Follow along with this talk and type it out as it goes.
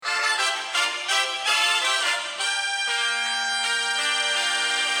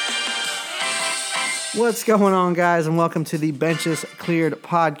What's going on, guys, and welcome to the Benches Cleared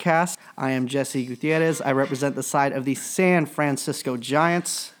podcast. I am Jesse Gutierrez. I represent the side of the San Francisco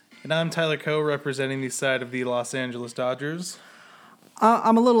Giants. And I'm Tyler Coe, representing the side of the Los Angeles Dodgers.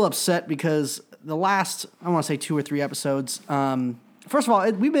 I'm a little upset because the last, I want to say 2 or 3 episodes. First of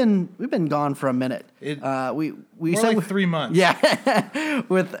all, we've been gone for a minute. We said like 3 months. Yeah,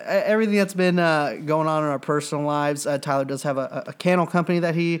 with everything that's been going on in our personal lives, Tyler does have a kennel company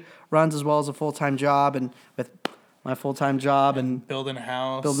that he runs as well as a full-time job, and with my full-time job and building a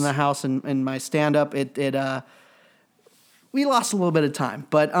house, and my stand-up, we lost a little bit of time,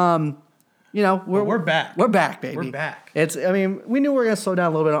 but we're back. We're back, baby. We're back. We knew we were going to slow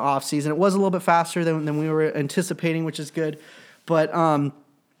down a little bit on off season. It was a little bit faster than we were anticipating, which is good. But I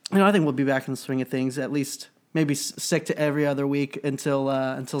think we'll be back in the swing of things. At least maybe stick to every other week until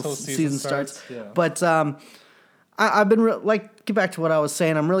season starts. Yeah. But I've been get back to what I was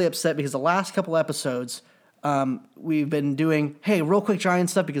saying. I'm really upset because the last couple episodes we've been doing real quick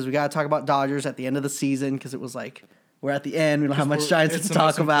Giants stuff because we got to talk about Dodgers at the end of the season because it was like we're at the end. We don't have much Giants to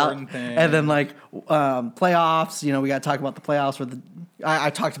talk about. And then playoffs. We got to talk about the playoffs where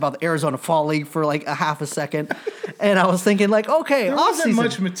I talked about the Arizona Fall League for like a half a second. And I was thinking okay, there wasn't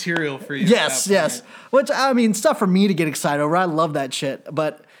much material for you. Yes. Which, stuff for me to get excited over. I love that shit.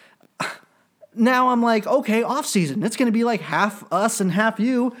 But now I'm like, okay, off season. It's going to be like half us and half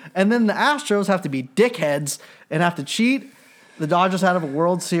you. And then the Astros have to be dickheads and have to cheat the Dodgers out of a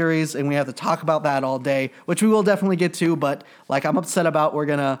World Series, and we have to talk about that all day, which we will definitely get to, but I'm upset about. We're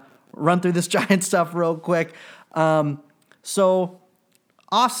going to run through this Giant stuff real quick. So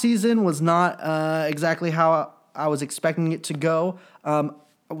off-season was not exactly how I was expecting it to go. I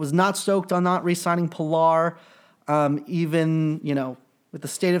was not stoked on not re-signing Pilar, even, with the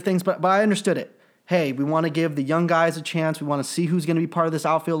state of things, but I understood it. Hey, we want to give the young guys a chance. We want to see who's going to be part of this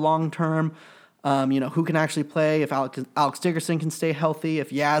outfield long-term. Who can actually play, if Alex Dickerson can stay healthy,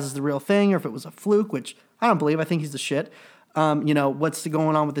 if Yaz is the real thing, or if it was a fluke, which I don't believe. I think he's the shit. What's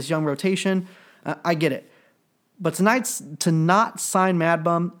going on with this young rotation? I get it. But to not sign Mad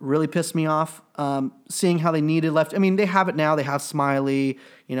Bum really pissed me off. Seeing how they needed left. They have it now. They have Smiley,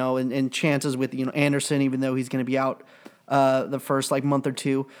 and chances with, Anderson, even though he's going to be out the first month or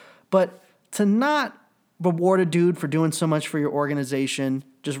two. But to not reward a dude for doing so much for your organization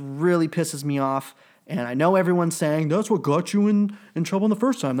just really pisses me off. And I know everyone's saying, that's what got you in trouble in the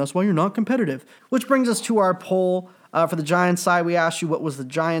first time. That's why you're not competitive. Which brings us to our poll. For the Giants side, we asked you what was the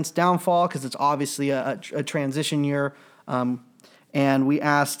Giants' downfall, because it's obviously a transition year. And we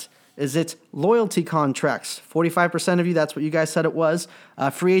asked, is it loyalty contracts? 45% of you, that's what you guys said it was.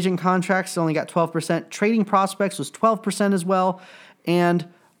 Free agent contracts only got 12%. Trading prospects was 12% as well. And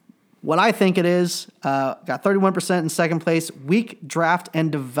what I think it is, got 31% in second place, weak draft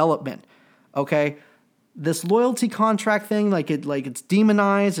and development. Okay? This loyalty contract thing, it's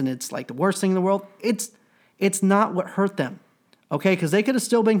demonized and it's like the worst thing in the world. It's not what hurt them. Okay? Because they could have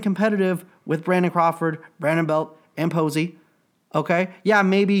still been competitive with Brandon Crawford, Brandon Belt, and Posey. Okay? Yeah,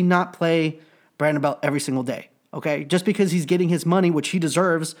 maybe not play Brandon Belt every single day. Okay? Just because he's getting his money, which he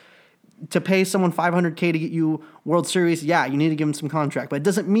deserves, to pay someone $500K to get you World Series, yeah, you need to give him some contract. But it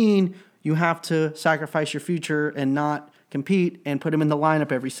doesn't mean you have to sacrifice your future and not compete and put him in the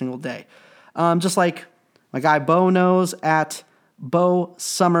lineup every single day. Just like my guy Bo knows at Bo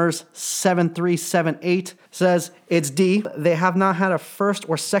Summers 7378 says, it's D. They have not had a first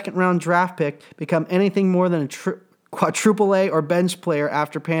or second round draft pick become anything more than a quadruple A or bench player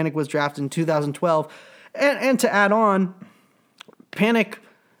after Panic was drafted in 2012. And to add on, Panic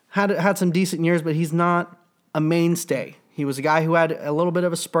had some decent years, but he's not a mainstay. He was a guy who had a little bit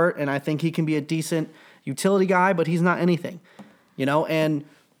of a spurt, and I think he can be a decent utility guy, but he's not anything, and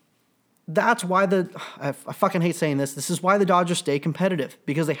that's why I fucking hate saying this. This is why the Dodgers stay competitive,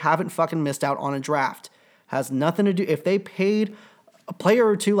 because they haven't fucking missed out on a draft. Has nothing to do, if they paid a player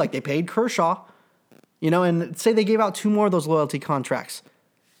or two, like they paid Kershaw, and say they gave out 2 more of those loyalty contracts,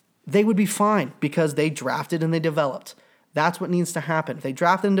 they would be fine because they drafted and they developed. That's what needs to happen. If they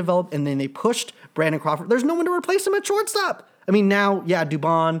drafted and developed and then they pushed Brandon Crawford, there's no one to replace him at shortstop. Now, yeah,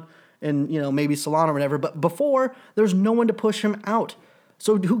 Dubon and, maybe Solano or whatever, but before, there's no one to push him out.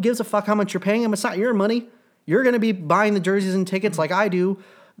 So who gives a fuck how much you're paying him? It's not your money. You're going to be buying the jerseys and tickets like I do,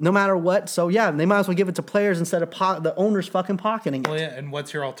 no matter what. So, yeah, they might as well give it to players instead of the owners fucking pocketing it. Well, yeah, and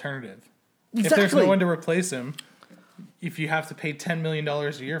what's your alternative? Exactly. If there's no one to replace him, if you have to pay $10 million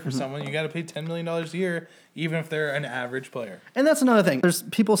a year for someone, you got to pay $10 million a year, even if they're an average player. And that's another thing. There's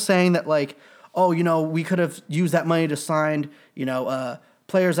people saying that, we could have used that money to sign,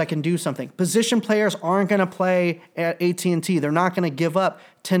 players that can do something. Position players aren't going to play at AT&T. They're not going to give up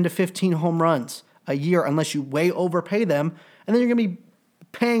 10 to 15 home runs. a year unless you way overpay them, and then you're going to be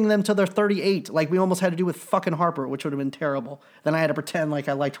paying them till they're 38, like we almost had to do with fucking Harper, which would have been terrible. Then I had to pretend like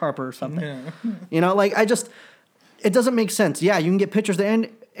I liked Harper or something. Yeah. Like it doesn't make sense. Yeah, you can get pitchers there.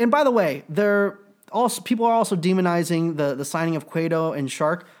 And by the way, people are also demonizing the signing of Cueto and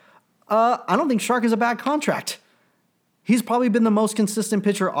Shark. I don't think Shark is a bad contract. He's probably been the most consistent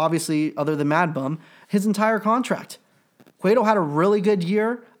pitcher, obviously, other than Mad Bum, his entire contract. Cueto had a really good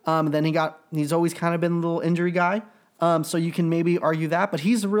year. Then he's always kind of been a little injury guy. So you can maybe argue that, but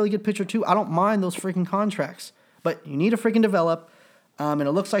he's a really good pitcher too. I don't mind those freaking contracts, but you need to freaking develop. And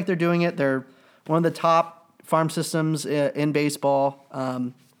it looks like they're doing it. They're one of the top farm systems in baseball.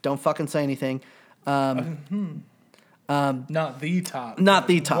 Don't fucking say anything. Not the top. Not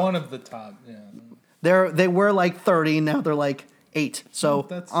the top. One of the top. Yeah. They were like 30. Now they're like 8. So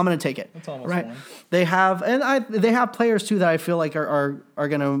I'm gonna take it. That's almost right. one. They have players too that I feel like are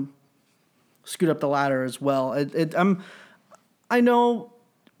gonna scoot up the ladder as well. I know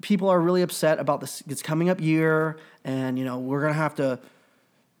people are really upset about this coming up year, and we're gonna have to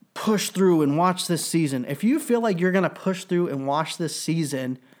push through and watch this season. If you feel like you're gonna push through and watch this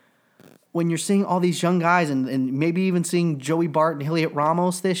season when you're seeing all these young guys and maybe even seeing Joey Bart and Heliot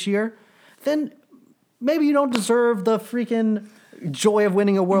Ramos this year, then maybe you don't deserve the freaking joy of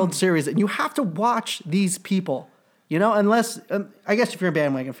winning a World Series. And you have to watch these people. Unless, I guess if you're a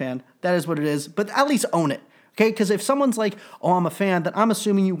bandwagon fan, that is what it is. But at least own it, okay? Because if someone's like, oh, I'm a fan, then I'm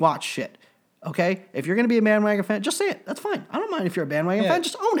assuming you watch shit, okay? If you're going to be a bandwagon fan, just say it. That's fine. I don't mind if you're a bandwagon fan.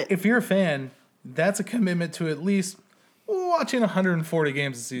 Just own it. If you're a fan, that's a commitment to at least watching 140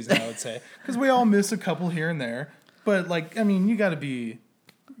 games a season, I would say. Because we all miss a couple here and there. But, you got to be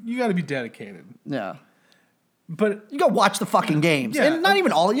dedicated. Yeah. But you go watch the fucking games. Yeah. And not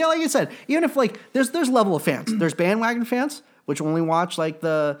even all. Like I said, even if there's level of fans. There's bandwagon fans, which only watch if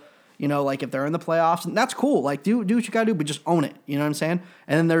they're in the playoffs, and that's cool. Do what you gotta do, but just own it. You know what I'm saying?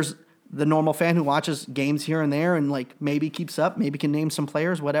 And then there's the normal fan who watches games here and there and maybe keeps up, maybe can name some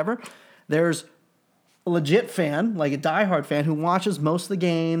players, whatever. There's a legit fan, like a diehard fan who watches most of the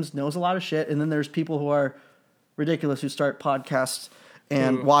games, knows a lot of shit, and then there's people who are ridiculous who start podcasts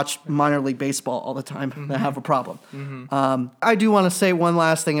and watch minor league baseball all the time that have a problem. I do want to say one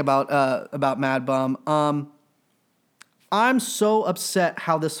last thing about Mad Bum. I'm so upset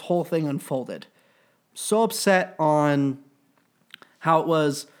how this whole thing unfolded. So upset on how it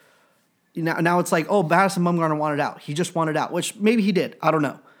was. Now it's like, oh, Madison Bumgarner wanted out. He just wanted out, which maybe he did. I don't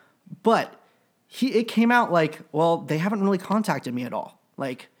know. But it came out well, they haven't really contacted me at all.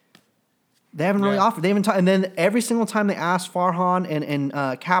 They haven't really offered. They haven't. And then every single time they asked Farhan and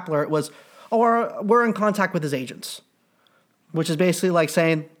Kapler, it was, "Oh, we're in contact with his agents," which is basically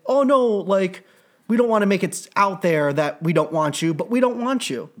saying, "Oh no, we don't want to make it out there that we don't want you, but we don't want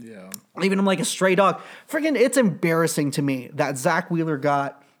you." Yeah. Leaving him like a stray dog. Freaking, it's embarrassing to me that Zach Wheeler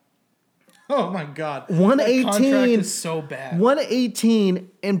got. Oh my God. 118. That contract is so bad. 118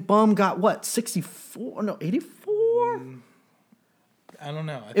 and Bum got what? 64? No, 84. I don't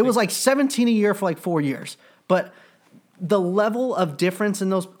know. It was 17 a year for 4 years. But the level of difference in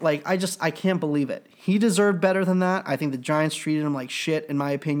those, I can't believe it. He deserved better than that. I think the Giants treated him like shit, in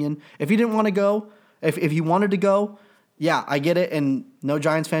my opinion. If he didn't want to go, if he wanted to go, yeah, I get it. And no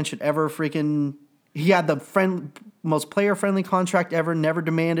Giants fan should ever freaking. He had the most player-friendly contract ever, never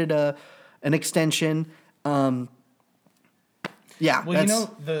demanded an extension. Yeah.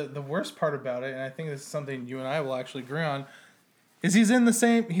 Well, the worst part about it, and I think this is something you and I will actually agree on, is he's in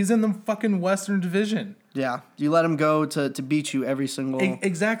the fucking Western Division. Yeah, you let him go to beat you every single...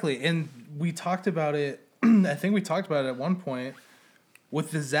 Exactly, and we talked about it, I think we talked about it at one point,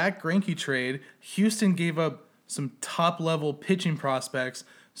 with the Zach Greinke trade, Houston gave up some top-level pitching prospects,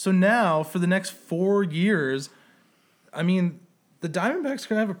 so now, for the next 4 years, the Diamondbacks are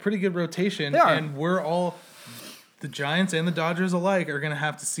going to have a pretty good rotation, and the Giants and the Dodgers alike are going to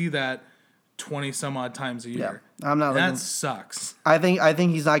have to see that 20 some odd times a year. Yeah, I'm not. That sucks. I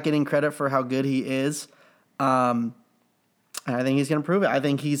think he's not getting credit for how good he is. And I think he's going to prove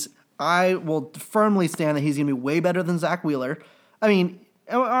it. I will firmly stand that he's going to be way better than Zach Wheeler. I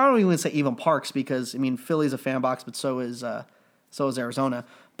don't even say even Parks because Philly's a fan box, but so is Arizona.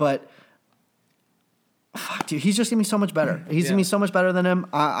 But fuck, dude, he's just going to be so much better. He's going to be so much better than him.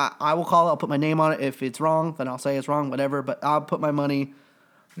 I will call it. I'll put my name on it. If it's wrong, then I'll say it's wrong. Whatever. But I'll put my money.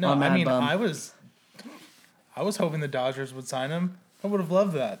 No, I was hoping the Dodgers would sign him. I would have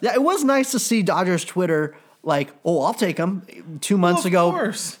loved that. Yeah, it was nice to see Dodgers Twitter I'll take him. 2 months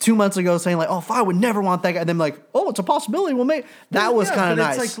ago, 2 months ago, saying if I would never want that guy. And then it's a possibility. We'll make that was kind of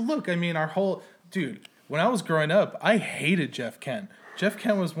nice. It's look, our whole dude. When I was growing up, I hated Jeff Kent Jeff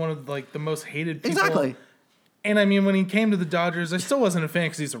Kent was one of like the most hated people. Exactly. And I mean, when he came to the Dodgers, I still wasn't a fan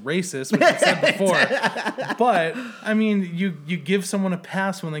because he's a racist, which I said before. But I mean, you give someone a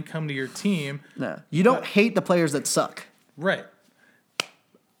pass when they come to your team. No, you don't hate the players that suck. Right.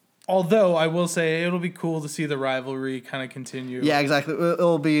 Although I will say it'll be cool to see the rivalry kind of continue. Yeah, exactly.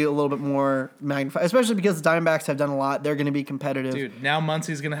 It'll be a little bit more magnified, especially because the Diamondbacks have done a lot. They're going to be competitive. Dude, now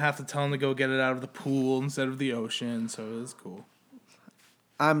Muncie's going to have to tell him to go get it out of the pool instead of the ocean, so it's cool.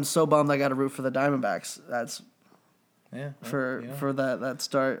 I'm so bummed I got to root for the Diamondbacks. That's for that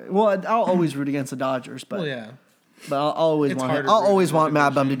start. Well, I'll always root against the Dodgers, but but I'll always want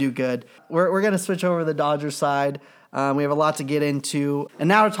Matt Bum to do good. We're going to switch over to the Dodgers side. We have a lot to get into. And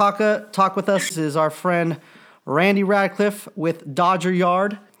now to talk with us is our friend Randy Radcliffe with Dodger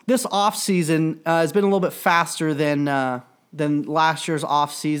Yard. This offseason has been a little bit faster than last year's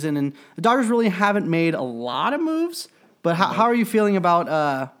offseason, and the Dodgers really haven't made a lot of moves. But how are you feeling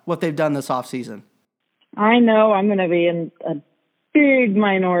about what they've done this offseason? I know I'm going to be in a big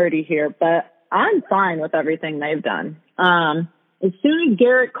minority here, but I'm fine with everything they've done. As soon as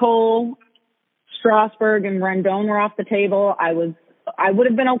Garrett Cole, Strasburg, and Rendon were off the table, I would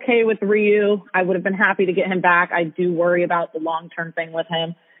have been okay with Ryu. I would have been happy to get him back. I do worry about the long-term thing with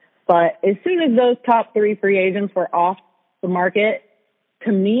him. But as soon as those top three free agents were off the market,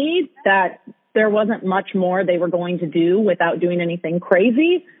 to me, that there wasn't much more they were going to do without doing anything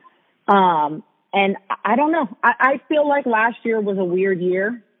crazy. And I don't know. I feel like last year was a weird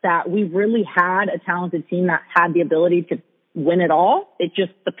year, that we really had a talented team that had the ability to win it all. It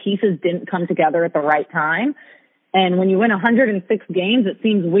just, the pieces didn't come together at the right time. And when you win 106 games, it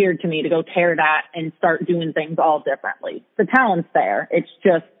seems weird to me to go tear that and start doing things all differently. The talent's there. It's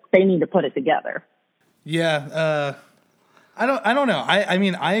just, they need to put it together. Yeah. I don't know. I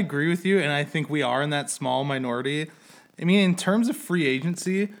mean, I agree with you, and I think we are in that small minority. I mean, in terms of free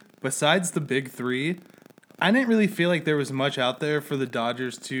agency, besides the big three, I didn't really feel like there was much out there for the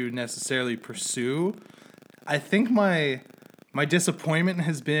Dodgers to necessarily pursue. I think my disappointment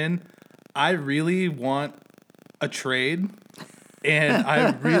has been, I really want a trade, and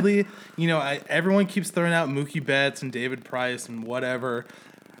I really, everyone keeps throwing out Mookie Betts and David Price and whatever.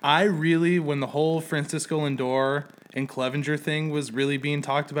 I really, when the whole Francisco Lindor and Clevenger thing was really being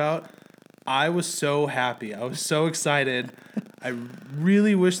talked about, I was so happy. I was so excited. I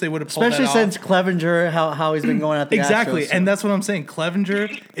really wish they would have pulled Especially that since off. Clevenger, how he's been going at the exactly, Astros. So. And that's what I'm saying. Clevenger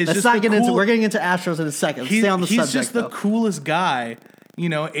is Let's just not get cool, into. We're getting into Astros in a second. Stay on the subject. He's just the coolest guy,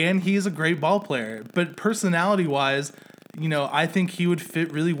 and he's a great ball player. But personality-wise, I think he would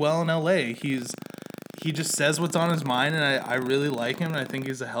fit really well in LA. He just says what's on his mind, and I really like him, and I think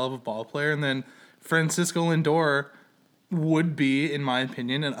he's a hell of a ball player. And then Francisco Lindor would be, in my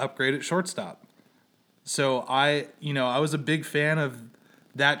opinion, an upgrade at shortstop. So I was a big fan of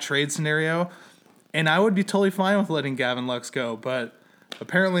that trade scenario, and I would be totally fine with letting Gavin Lux go, but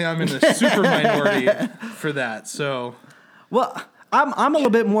apparently I'm in the super minority for that. So, well, I'm a little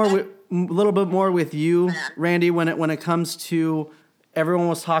bit more with you, Randy, when it comes to everyone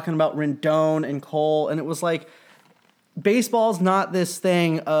was talking about Rendon and Cole, and it was like baseball's not this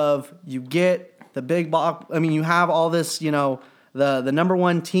thing of you get the big box. I mean, you have all this, the number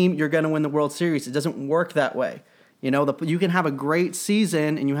one team, you're going to win the World Series. It doesn't work that way. You can have a great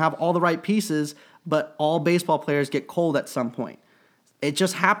season and you have all the right pieces, but all baseball players get cold at some point. It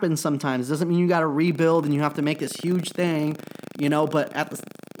just happens sometimes. It doesn't mean you got to rebuild and you have to make this huge thing, but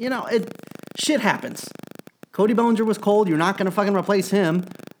shit happens. Cody Bellinger was cold. You're not going to fucking replace him.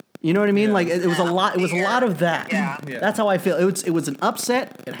 You know what I mean? Like it was a lot. It was a lot of that. Yeah. That's how I feel. It was an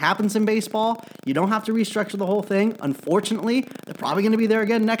upset. It happens in baseball. You don't have to restructure the whole thing. Unfortunately, they're probably going to be there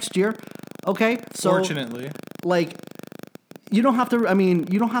again next year. Okay, so fortunately, you don't have to. I mean,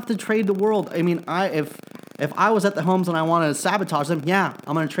 you don't have to trade the world. I mean, if I was at the Homes and I wanted to sabotage them, yeah,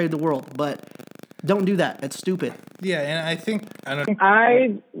 I'm going to trade the world. But don't do that. It's stupid. Yeah, and I think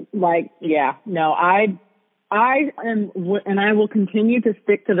I am, and I will continue to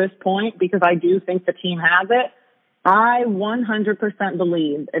stick to this point because I do think the team has it. I 100%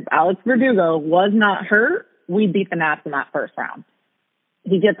 believe if Alex Verdugo was not hurt, we'd beat the Nats in that first round.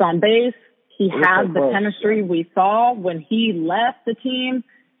 He gets on base. He has the chemistry we saw when he left the team.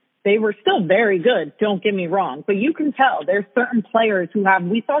 They were still very good, don't get me wrong. But you can tell there's certain players who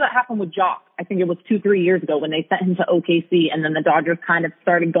we saw that happen with Jock. I think it was 2-3 years ago when they sent him to OKC and then the Dodgers kind of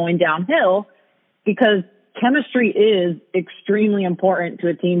started going downhill because chemistry is extremely important to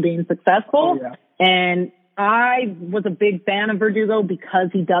a team being successful. Oh, yeah. And I was a big fan of Verdugo because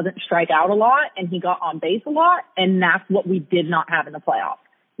he doesn't strike out a lot and he got on base a lot. And that's what we did not have in the playoffs.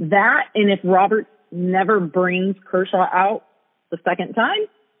 That, and if Roberts never brings Kershaw out the second time,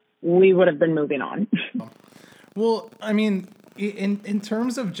 we would have been moving on. Well, I mean, in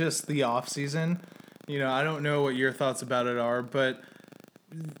terms of just the off season, I don't know what your thoughts about it are, but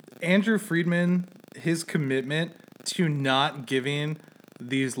Andrew Friedman, his commitment to not giving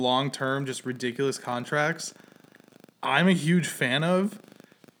these long-term, just ridiculous contracts, I'm a huge fan of.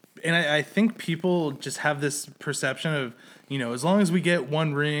 And I think people just have this perception of, as long as we get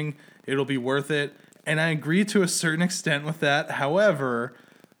one ring, it'll be worth it. And I agree to a certain extent with that. However,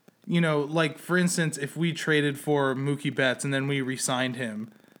 like, for instance, if we traded for Mookie Betts and then we re-signed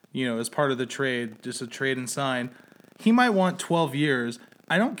him, as part of the trade, just a trade and sign, he might want 12 years.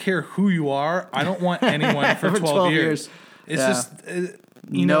 I don't care who you are. I don't want anyone for 12 years. It's just,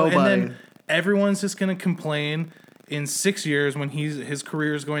 Nobody. And then everyone's just going to complain in 6 years when his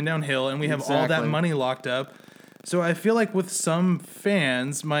career is going downhill and we have all that money locked up. So I feel like with some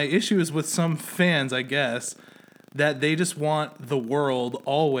fans, my issue is with some fans, I guess, that they just want the world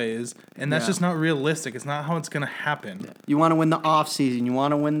always, and that's just not realistic. It's not how it's going to happen. You want to win the off season, you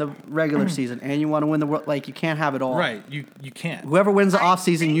want to win the regular season, and you want to win the you can't have it all. Right, you can't. Whoever wins the off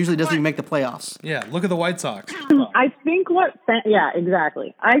season usually doesn't even make the playoffs. Yeah, look at the White Sox. I think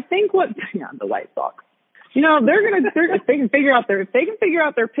exactly. I think the White Sox. They can figure out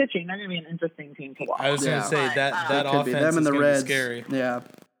their pitching, they're going to be an interesting team to watch. I was going to say that offense them and is the going to be Reds. scary. Yeah.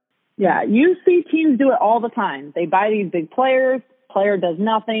 Yeah, you see teams do it all the time. They buy these big players, player does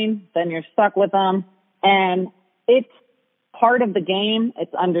nothing, then you're stuck with them. And it's part of the game.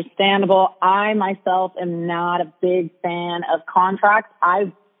 It's understandable. I myself am not a big fan of contracts.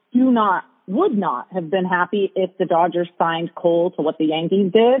 I would not have been happy if the Dodgers signed Cole to what the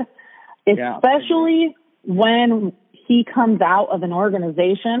Yankees did, especially when he comes out of an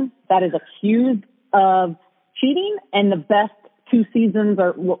organization that is accused of cheating and the best 2 seasons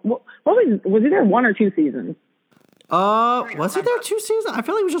or was he there 1 or 2 seasons? Was he there 2 seasons? I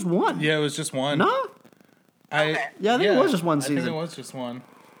feel like it was just 1. Yeah, it was just 1. No? I think it was just 1 season. I think it was just 1.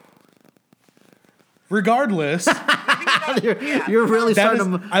 Regardless, you're really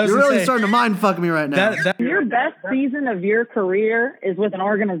starting to mind fuck me right now. Your best season of your career is with an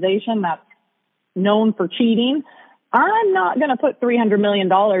organization that's known for cheating. I'm not going to put $300 million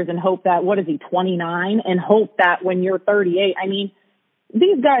and hope that, 29, and hope that when you're 38, I mean,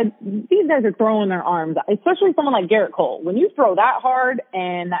 these guys are throwing their arms, especially someone like Garrett Cole. When you throw that hard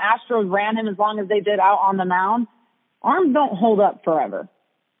and the Astros ran him as long as they did out on the mound, arms don't hold up forever.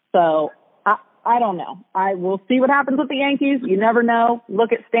 So I don't know. I will see what happens with the Yankees. You never know.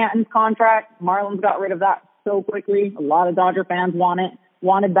 Look at Stanton's contract. Marlins got rid of that so quickly. A lot of Dodger fans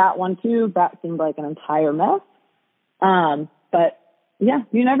wanted that one too. That seemed like an entire mess. But yeah,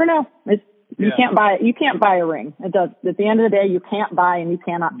 you never know. You can't buy a ring. It does. At the end of the day, you can't buy and you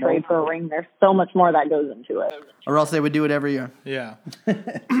cannot trade for a ring. There's so much more that goes into it. Or else they would do it every year. Yeah.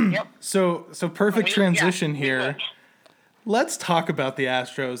 So perfect transition here. Let's talk about the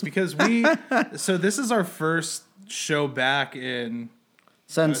Astros because so this is our first show back in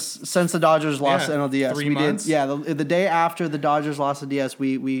Since the Dodgers lost the NLDS. 3 months? The day after the Dodgers lost the DS,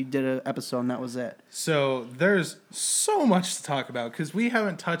 we did an episode and that was it. So there's so much to talk about because we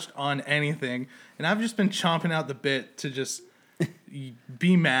haven't touched on anything, and I've just been chomping out the bit to just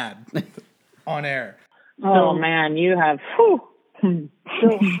be mad on air. Oh man, you have. So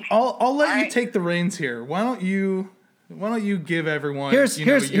I'll let you take the reins here. Why don't you give everyone here's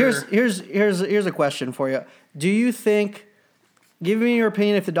a question for you. Do you think? Give me your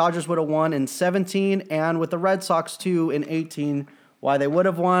opinion if the Dodgers would have won in 17 and with the Red Sox too in 18, why they would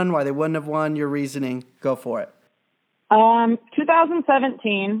have won, why they wouldn't have won, your reasoning. Go for it.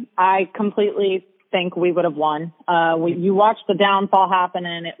 2017, I completely think we would have won. You watched the downfall happen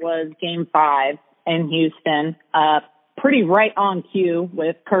and it was Game 5 in Houston. Pretty right on cue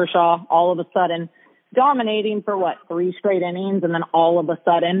with Kershaw all of a sudden dominating for 3 straight innings, and then all of a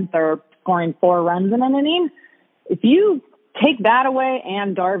sudden they're scoring 4 runs in an inning. If you take that away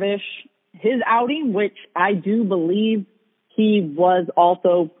and Darvish, his outing, which I do believe he was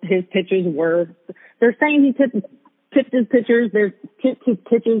also, his pitches were, they're saying he tipped his pitchers.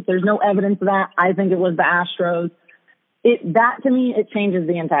 There's no evidence of that. I think it was the Astros. That to me, it changes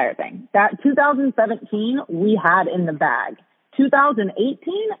the entire thing. That 2017 we had in the bag.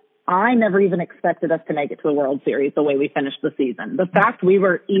 2018, I never even expected us to make it to the World Series the way we finished the season. The fact we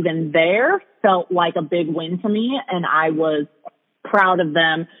were even there felt like a big win to me, and I was proud of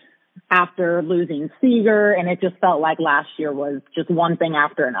them after losing Seager, and it just felt like last year was just one thing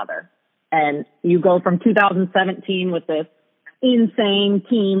after another. And you go from 2017 with this insane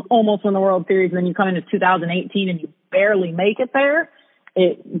team, almost win the World Series, and then you come into 2018 and you barely make it there.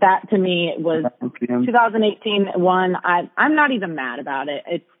 That to me was 2018 one. I'm not even mad about it.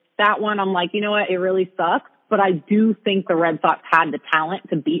 It's that one. I'm like, you know what? It really sucks, but I do think the Red Sox had the talent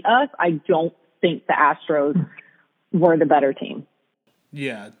to beat us. I don't think the Astros were the better team.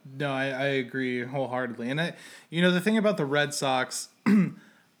 Yeah, no, I agree wholeheartedly. And the thing about the Red Sox,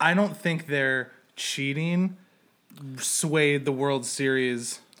 I don't think their cheating swayed the World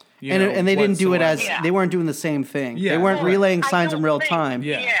Series. And they didn't do it as Yeah. they weren't doing the same thing. Yeah. They weren't relaying I signs in don't real think- time.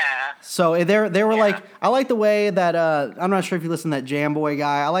 Yeah. So they were like, I like the way that I'm not sure if you listen to that Jamboy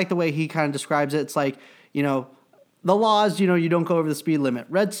guy. I like the way he kind of describes it. It's like, the laws, you don't go over the speed limit.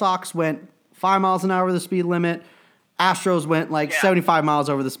 Red Sox went 5 miles an hour over the speed limit. Astros went like 75 miles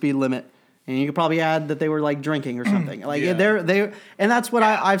over the speed limit. And you could probably add that they were like drinking or something. Like they and that's what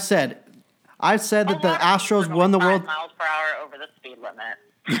I've said. I've said that the Astros won the world. 5 miles per hour over the speed limit.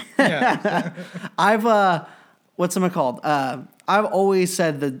 Yeah. I've what's it called? I've always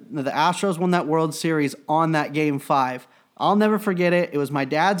said that the Astros won that World Series on that Game 5. I'll never forget it. It was my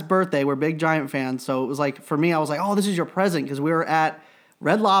dad's birthday. We're big Giant fans, so it was like for me, I was like, "Oh, this is your present," because we were at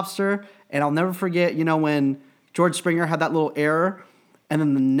Red Lobster, and I'll never forget. When George Springer had that little error, and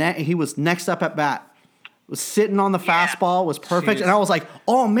then he was next up at bat. Was sitting on the fastball, was perfect, Jeez. and I was like,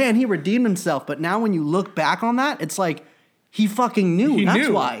 "Oh man, he redeemed himself." But now when you look back on that, it's like he fucking knew. He That's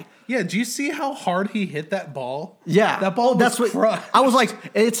knew. why. Yeah, do you see how hard he hit that ball? Yeah, That ball was crushed. I was like,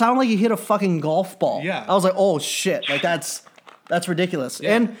 it sounded like he hit a fucking golf ball. Yeah. I was like, oh shit, like that's ridiculous.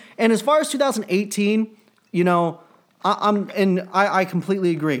 Yeah. And as far as 2018, I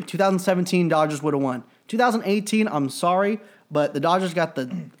completely agree. 2017 Dodgers would have won. 2018, I'm sorry, but the Dodgers got the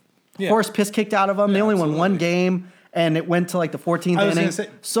horse piss kicked out of them. They only won one game, and it went to like the 14th I was inning. gonna say,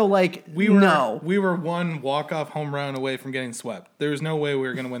 So like, We were one walk-off home run away from getting swept. There was no way we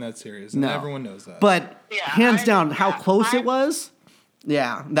were going to win that series, and No. everyone knows that. But Yeah, hands I down, agree how with that. close it was.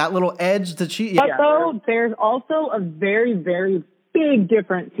 Yeah, that little edge to cheat. But Yeah. though, there's also a very, very big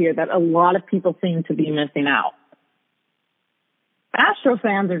difference here that a lot of people seem to be missing out. Astro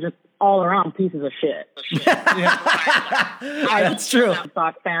fans are just all around pieces of shit. That's true.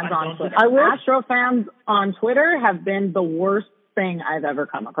 Sox fans on Twitter. Astro fans on Twitter have been the worst thing I've ever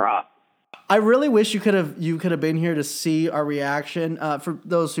come across. I really wish you could have been here to see our reaction. For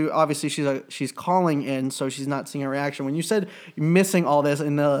those who obviously she's calling in, so she's not seeing our reaction. When you said you're missing all this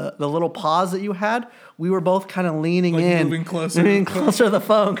and the little pause that you had, we were both kind of leaning Like in, moving closer. to the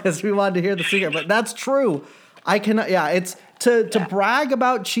phone because we wanted to hear the secret. But that's true. I cannot. Yeah, it's to brag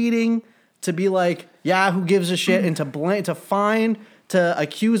about cheating, to be like, yeah, who gives a shit, and to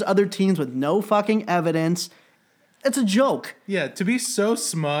accuse other teams with no fucking evidence. It's a joke. yeah, to be so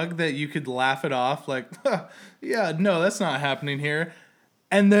smug that you could laugh it off, like, yeah, no, that's not happening here.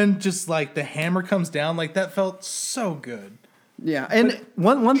 And then just like the hammer comes down, like that felt so good. Yeah, and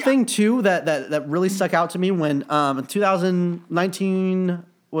one thing too that really stuck out to me when 2019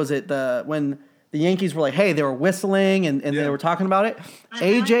 was it when the Yankees were like, hey, they were whistling and they were talking about it.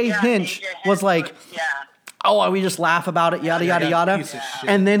 AJ Yeah, Hinch AJ was like, yeah. oh, we just laugh about it, yada yada yada, piece of shit.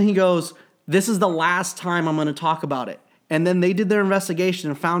 and then he goes, this is the last time I'm going to talk about it. And then they did their investigation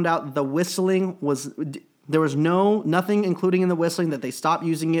and found out that the whistling there was nothing including in the whistling, that they stopped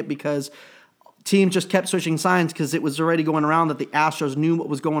using it because teams just kept switching signs because it was already going around that the Astros knew what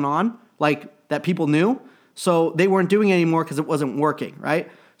was going on, like that people knew. So they weren't doing it anymore because it wasn't working,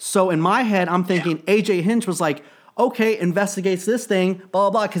 right? So in my head, I'm thinking AJ Hinch was like, okay, investigates this thing, blah, blah,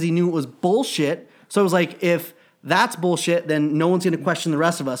 blah, because he knew it was bullshit. So it was like, if that's bullshit, then no one's going to question the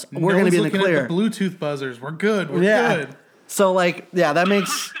rest of us. We're going to be in the looking clear. At the Bluetooth buzzers. We're good. We're Yeah. good. So like, yeah,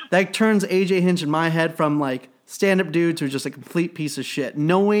 that turns AJ Hinch in my head from like stand-up dude to just a complete piece of shit.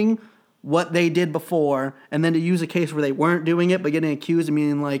 Knowing what they did before, and then to use a case where they weren't doing it, but getting accused and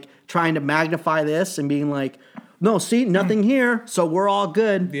being like trying to magnify this and being like, no, see, nothing here, so we're all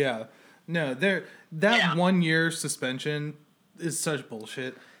good. Yeah. No, that 1 year suspension is such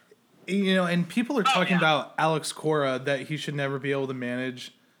bullshit. And people are talking about Alex Cora, that he should never be able to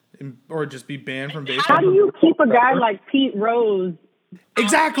manage or just be banned from baseball. How do you keep a guy like Pete Rose?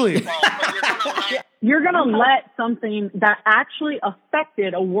 Exactly. You're going to let something that actually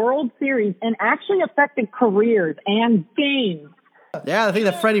affected a World Series and actually affected careers and games. Yeah, the thing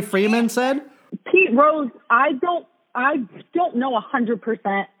that Freddie Freeman said. Pete Rose, I don't know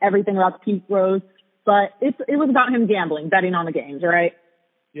 100% everything about Pete Rose, but it was about him gambling, betting on the games, right?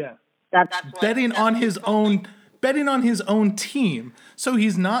 Yeah. That's Betting on his own team. So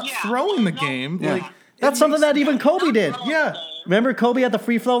he's not throwing the game. Yeah. Like That's something that even Kobe did. yeah. Remember Kobe at the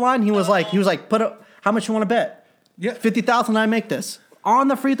free throw line? He was like, put up, how much you want to bet? Yeah. 50,000, I make this. On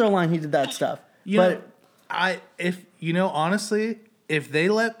the free throw line, he did that stuff. Honestly, if they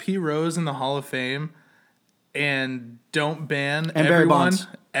let Pete Rose in the Hall of Fame and don't ban And Barry Bonds.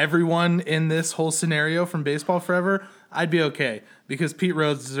 everyone in this whole scenario from Baseball Forever, I'd be okay because Pete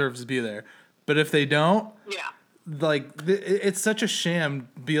Rose deserves to be there. But if they don't, Yeah. like it's such a sham.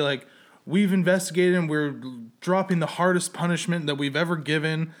 Be like, we've investigated and we're dropping the hardest punishment that we've ever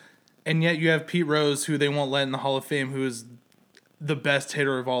given, and yet you have Pete Rose, who they won't let in the Hall of Fame, who is the best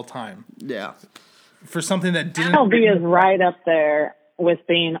hitter of all time, Yeah. for something that didn't. MLB is right up there with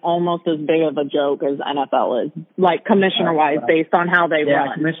being almost as big of a joke as NFL is, like commissioner-wise, based on how they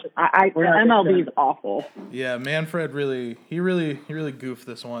run. MLB is awful. Yeah, Manfred really goofed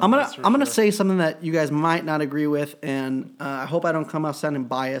this one. I'm that's for gonna sure. say something that you guys might not agree with, and I hope I don't come out sounding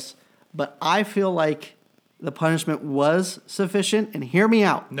biased, but I feel like the punishment was sufficient. And hear me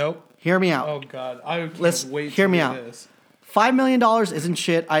out. Nope. Hear me out. Oh God, I can't Let's wait. hear to me do out. This. $5 million isn't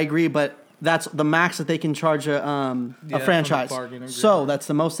shit. I agree, but that's the max that they can charge a from the franchise. bargain agreement. So that's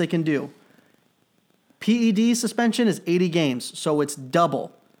the most they can do. PED suspension is 80 games, so it's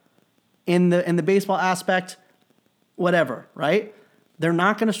double. In the baseball aspect, whatever, right? They're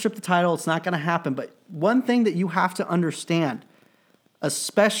not going to strip the title. It's not going to happen. But one thing that you have to understand,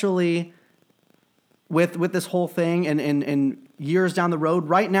 especially with this whole thing and years down the road,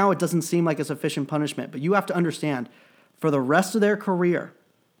 right now it doesn't seem like a sufficient punishment. But you have to understand, for the rest of their career,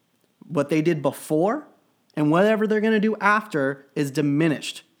 what they did before and whatever they're going to do after is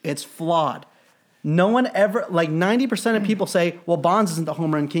diminished. It's flawed. No one ever, like 90% of people say, well, Bonds isn't the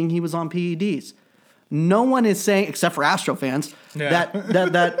home run king. He was on PEDs. No one is saying, except for Astro fans, Yeah.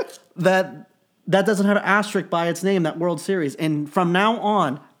 that doesn't have an asterisk by its name, that World Series. And from now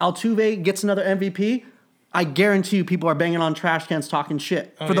on, Altuve gets another MVP. I guarantee you people are banging on trash cans talking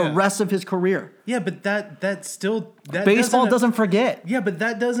shit for the yeah. rest of his career. Yeah, but that still that Baseball doesn't forget. Yeah, but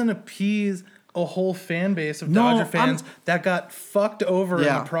that doesn't appease a whole fan base of Dodger fans that got fucked over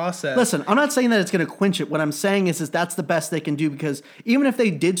in the process. Listen, I'm not saying that it's going to quench it. What I'm saying is that's the best they can do, because even if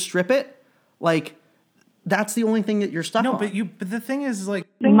they did strip it, like, that's the only thing that you're stuck on. But the thing is, like,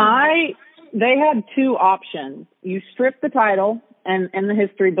 They had two options. You strip the title, and in the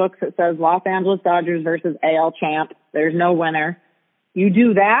history books it says Los Angeles Dodgers versus AL champ. There's no winner. You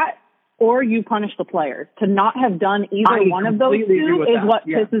do that, or you punish the players. To not have done either one of those two is what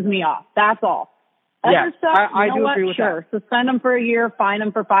pisses me off. That's all. Other stuff, I you know do what? agree with Sure, suspend them for a year, fine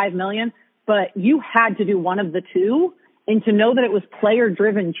them for $5 million, but you had to do one of the two. And to know that it was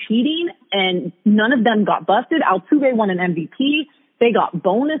player-driven cheating and none of them got busted. Altuve won an MVP. They got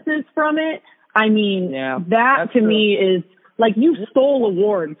bonuses from it. I mean, that to me is like you stole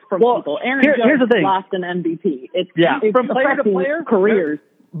awards from people. Aaron here's the Judge thing. lost an MVP. It's From player to affecting player, careers.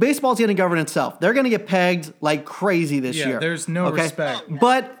 Baseball's going to govern itself. They're going to get pegged like crazy this year. there's no respect.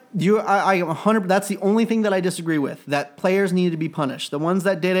 But I 100. That's the only thing that I disagree with. That players need to be punished. The ones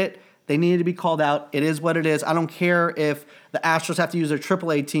that did it, they needed to be called out. It is what it is. I don't care if the Astros have to use their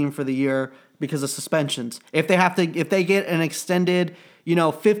AAA team for the year because of suspensions. If they get an extended,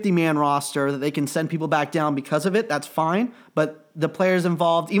 50-man roster that they can send people back down because of it, that's fine. But the players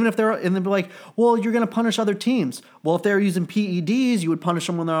involved, even if they're like, well, you're going to punish other teams. Well, if they're using PEDs, you would punish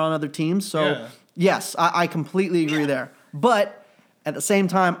them when they're on other teams. So, yes, I completely agree there. But at the same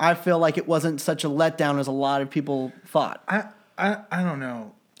time, I feel like it wasn't such a letdown as a lot of people thought. I don't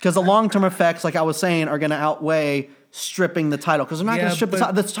know. Because the long-term effects, like I was saying, are going to outweigh stripping the title. Because they're not going to strip the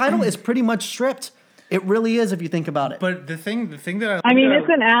title. The title is pretty much stripped. It really is if you think about it. But the thing that I mean, it's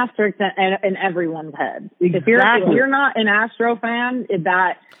an asterisk in everyone's head. Exactly. If you're not an Astro fan,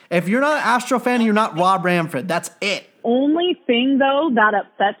 if you're not an Astro fan, you're not Rob Ramford. That's it. Only thing, though, that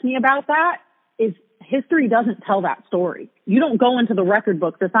upsets me about that is history doesn't tell that story. You don't go into the record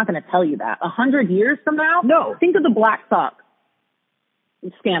books. It's not going to tell you that. 100 years from now, think of the Black Sox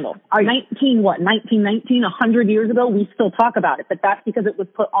scandal. 1919, 100 years ago, we still talk about it, but that's because it was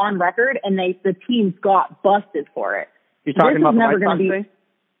put on record and the teams got busted for it. You're talking about the never White Sox going to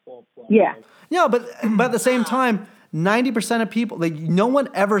thing? be. Yeah. No, but at the same time, 90% of people, no one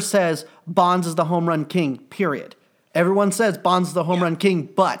ever says Bonds is the home run king, period. Everyone says Bonds is the home run king,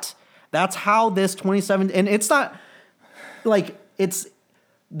 but that's how this 27, and it's not like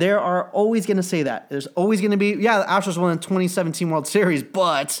there are always going to say that. There's always going to be, the Astros won the 2017 World Series,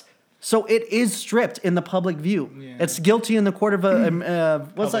 but so it is stripped in the public view. Yeah. It's guilty in the court of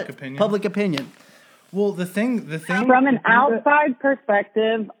public opinion. Well, the thing from an outside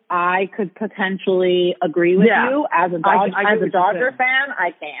perspective, I could potentially agree with you. As a Dodger fan,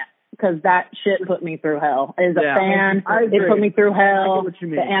 I can't, because that shit put me through hell. As a Yeah, fan, I agree. it put me through I get hell. what you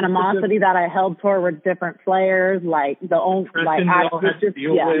mean. The animosity that I held towards different players, like the only, like Tristan I Hill had to just,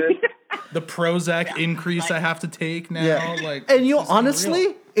 deal yeah. with. The Prozac increase I have to take now. Yeah. Like, And you know, it's just honestly,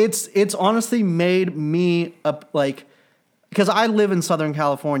 unreal. it's honestly made me like, because I live in Southern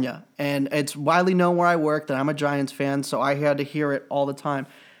California and it's widely known where I work that I'm a Giants fan, so I had to hear it all the time.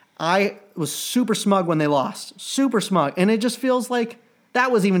 I was super smug when they lost, super smug, and it just feels like that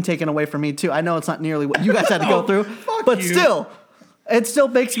was even taken away from me too. I know it's not nearly what you guys had to go through, but you. still, it still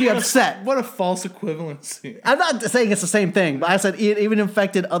makes me upset. What a false equivalency. I'm not saying it's the same thing, but I said it even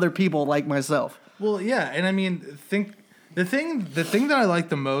affected other people like myself. Well, yeah, and I mean, the thing that I like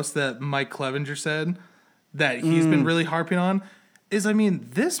the most that Mike Clevenger said that he's been really harping on is, I mean,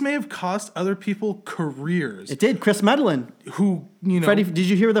 this may have cost other people careers. It did. Chris Medlin. Who, you know, Freddie, did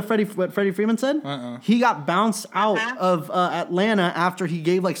you hear what Freddie Freeman said? He got bounced out of Atlanta after he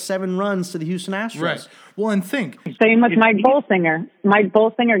gave like 7 runs to the Houston Astros. right? Well, and think, Same with Mike Bolsinger. Mike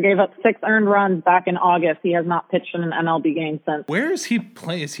Bolsinger gave up 6 earned runs back in August. He has not pitched in an MLB game since. where is he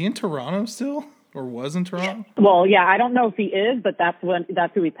playing? Is he in Toronto still, or was in Toronto? Well, yeah, I don't know if he is, but that's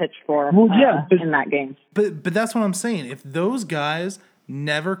who he pitched for Well, yeah, but- in that game. But that's what I'm saying. If those guys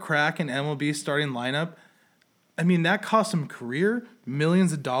never crack an MLB starting lineup, I mean, that cost them career,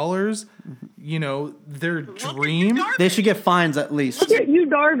 millions of dollars. You know, their dream. They should get fines at least. Look at you,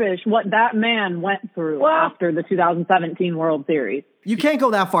 Darvish, what that man went through after the 2017 World Series. You can't go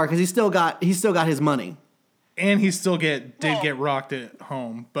that far because he's still got his money. And he still did get rocked at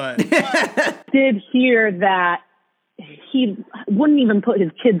home, but Did hear that he wouldn't even put his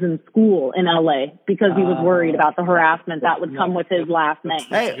kids in school in LA because he was worried about the harassment that would come with his last name.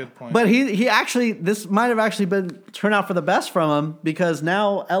 That's a good point. But he actually, this might have actually been turned out for the best from him because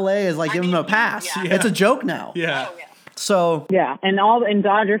now LA is like giving him a pass. yeah. It's a joke now. yeah. Oh, yeah. So Yeah, and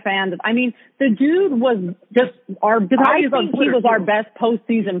Dodger fans. I mean, the dude was just I think he was our best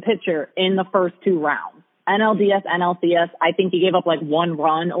postseason pitcher in the first 2 rounds. NLDS, NLCS. I think he gave up like 1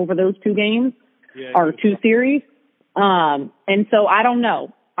 run over those 2 games or 2 series. And so I don't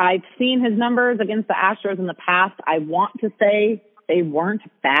know. I've seen his numbers against the Astros in the past. I want to say they weren't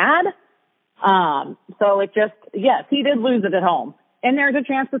bad. So it just, yes, he did lose it at home. And there's a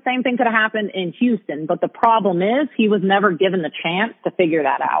chance the same thing could have happened in Houston. But the problem is he was never given the chance to figure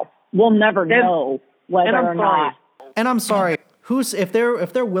that out. We'll never know whether or not. and I'm sorry. If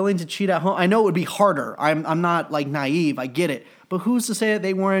they're willing to cheat at home, I know it would be harder. I'm not like naive. I get it. But who's to say that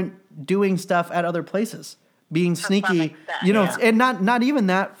they weren't doing stuff at other places? Being sneaky, extent, you know, yeah. and not even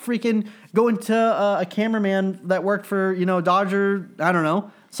that, freaking going to a cameraman that worked for, you know, Dodger, I don't know,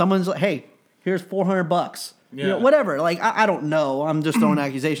 someone's like, hey, here's $400. You know, Yeah. whatever. Like, I don't know. I'm just throwing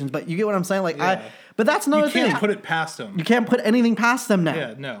accusations, but you get what I'm saying? Like, Yeah. but that's another You can't thing. put it past him. You can't put anything past them now.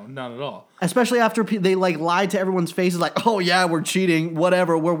 Yeah, no, not at all. Especially after they like lied to everyone's faces, like, oh yeah, we're cheating,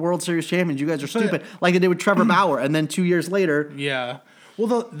 whatever, we're World Series champions, you guys are stupid, like they did with Trevor Bauer, and then 2 years later, Yeah.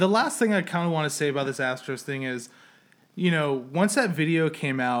 Well, the last thing I kind of want to say about this Astros thing is, you know, once that video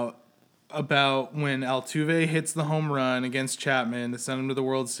came out about when Altuve hits the home run against Chapman to send him to the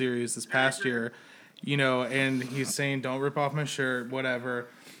World Series this past year, you know, and he's saying, don't rip off my shirt, whatever.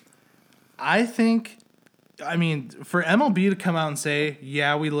 I think, I mean, for MLB to come out and say,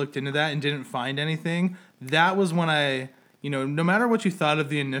 yeah, we looked into that and didn't find anything, that was when I, you know, no matter what you thought of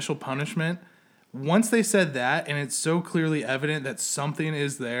the initial punishment, once they said that and it's so clearly evident that something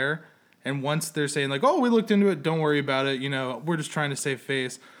is there, and once they're saying like, oh, we looked into it, don't worry about it, you know, we're just trying to save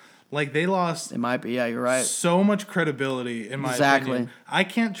face, like they lost it might be, yeah, you're right. so much credibility in my Exactly. opinion. I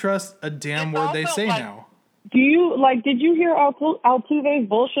can't trust a damn It's word they also say like- now. Did you hear Altuve's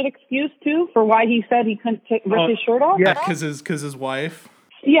bullshit excuse too for why he said he couldn't rip his shirt off? Yeah, because his wife.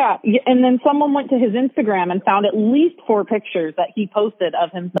 Yeah, and then someone went to his Instagram and found at least 4 pictures that he posted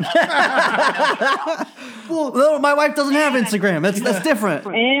of himself. Well, no, my wife doesn't have Instagram. That's different.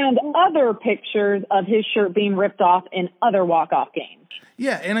 and other pictures of his shirt being ripped off in other walk-off games.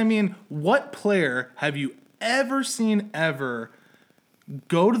 Yeah, and I mean, what player have you ever seen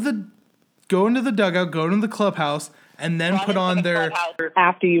go into the dugout, go into the clubhouse, and then put on their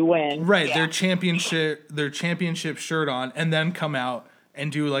After you win. their championship shirt on, and then come out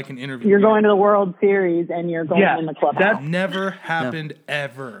and do like an interview? You're going to the World Series and you're going in the clubhouse. Never happened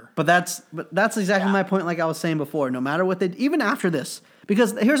ever. But that's exactly my point. Like I was saying before, no matter what even after this,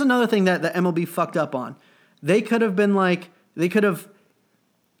 because here's another thing that the MLB fucked up on. They could have been like they could have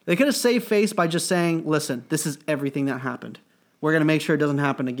saved face by just saying, "Listen, this is everything that happened. We're gonna make sure it doesn't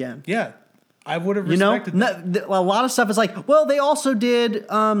happen again." Yeah, I would have You know, respected that. a lot of stuff is like, well, they also did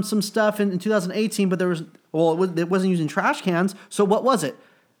some stuff in 2018, but it wasn't using trash cans. So what was it?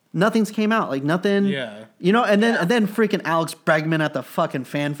 nothing's came out. Like nothing. Yeah. You know, and then freaking Alex Bregman at the fucking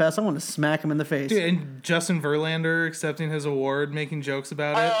fan fest. I want to smack him in the face. Dude, and Justin Verlander accepting his award, making jokes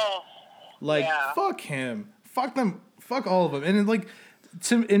about it. Oh, Like, yeah. fuck him. Fuck them. Fuck all of them. And like,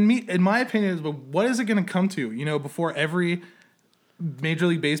 in my opinion, but what is it going to come to? You know, before every Major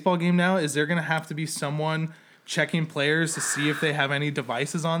League Baseball game now, is there going to have to be someone checking players to see if they have any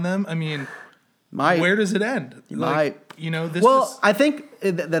devices on them? I mean, where does it end? Like, you know, this well, was, I think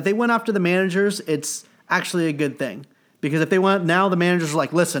that they went after the managers. It's actually a good thing because if they went now, the managers are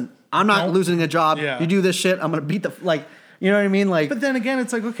like, listen, I'm not losing a job. Yeah. You do this shit, I'm gonna beat the like. You know what I mean? Like, but then again,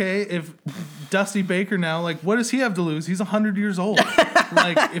 it's like, okay, if Dusty Baker now, like, what does he have to lose? He's 100 years old.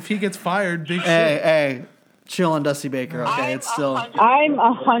 Like, if he gets fired, big shit. hey, chill on Dusty Baker. Okay, it's still. I'm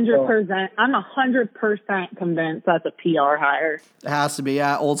 100%. I'm 100% convinced that's a PR hire. It has to be,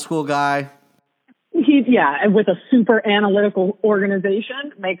 yeah, old school guy. And with a super analytical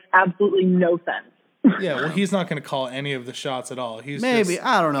organization, makes absolutely no sense. Yeah, well, he's not going to call any of the shots at all. He's Maybe just,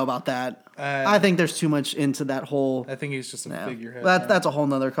 I don't know about that. I think there's too much into that whole. I think he's just a figurehead. That's a whole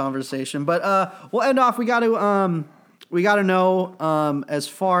nother conversation. But we'll end off. We got to know as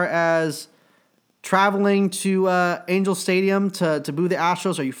far as traveling to Angel Stadium to boo the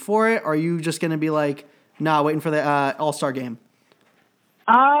Astros. Are you for it? Or are you just going to be like, nah, waiting for the All-Star game?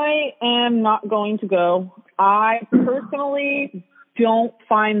 I am not going to go. I personally don't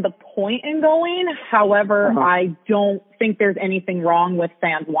find the point in going. However, I don't think there's anything wrong with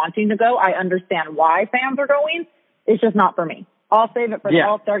fans wanting to go. I understand why fans are going. It's just not for me. I'll save it for the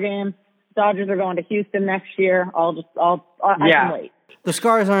All-Star game. Dodgers are going to Houston next year. I can wait. The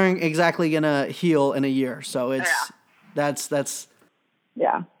scars aren't exactly going to heal in a year. So that's.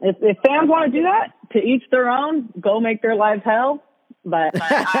 Yeah. If fans want to do that, to each their own, go make their lives hell. But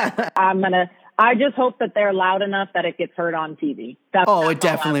I just hope that they're loud enough that it gets heard on TV. It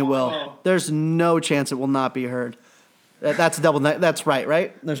definitely will. There's no chance it will not be heard. That's double. That's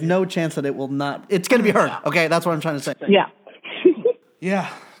right? There's no chance that it will not. It's going to be heard. Okay, that's what I'm trying to say. Yeah.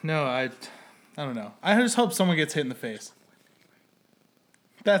 Yeah. No, I don't know. I just hope someone gets hit in the face.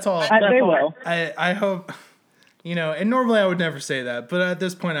 That's all. They will. I hope, you know, and normally I would never say that, but at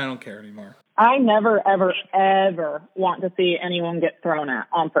this point I don't care anymore. I never, ever, ever want to see anyone get thrown at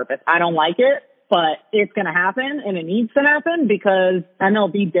on purpose. I don't like it, but it's going to happen, and it needs to happen because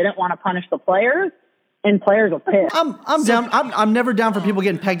MLB didn't want to punish the players, and players are pissed. I'm down. I'm never down for people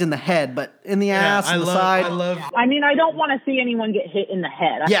getting pegged in the head, but in the ass, on the side. I mean, I don't want to see anyone get hit in the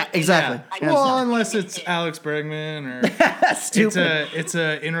head. Yeah, exactly. Yeah. Well, unless it's Alex Bregman or stupid. It's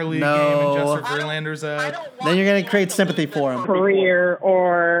a interleague game and Justin Verlander's then you're going to create sympathy for him. Career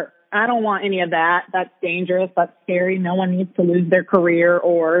or I don't want any of that. That's dangerous. That's scary. No one needs to lose their career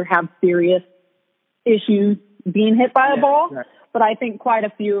or have serious issues being hit by a ball. Right. But I think quite a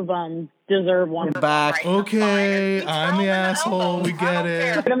few of them deserve one. Back. Okay, I'm the asshole. We get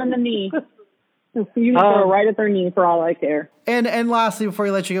it. Hit them in the knee. You throw right at their knee for all I care. And lastly, before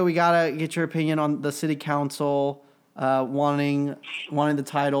we let you go, we gotta get your opinion on the city council wanting the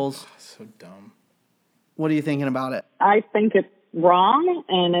titles. So dumb. What are you thinking about it? I think it's wrong,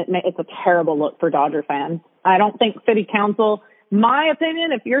 and it's a terrible look for Dodger fans. I don't think city council. My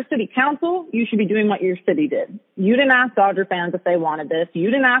opinion, if you're city council, you should be doing what your city did. You didn't ask Dodger fans if they wanted this. You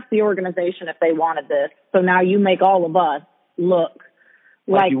didn't ask the organization if they wanted this. So now you make all of us look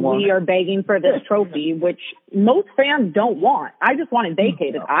like we are begging for this trophy, which most fans don't want. I just want it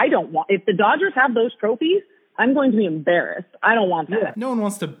vacated. I don't want. If the Dodgers have those trophies, I'm going to be embarrassed. I don't want that. No one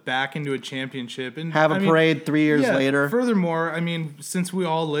wants to back into a championship and have a parade 3 years later. Furthermore, I mean, since we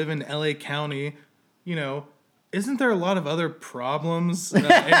all live in LA County, you know, isn't there a lot of other problems in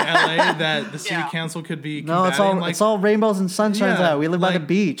LA that the city council could be combating? No, it's all rainbows and sunshines out. We live by the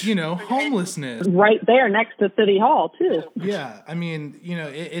beach. You know, homelessness. Right there next to City Hall, too. Yeah, I mean, you know,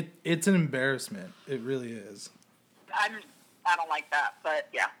 it's an embarrassment. It really is. I don't like that, but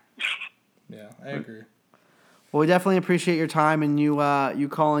yeah. Yeah, I agree. Well, we definitely appreciate your time and you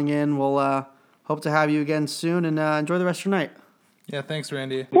calling in. We'll hope to have you again soon, and enjoy the rest of your night. Yeah, thanks,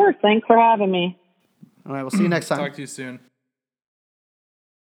 Randy. Of course, thanks for having me. All right, we'll see you next time. Talk to you soon.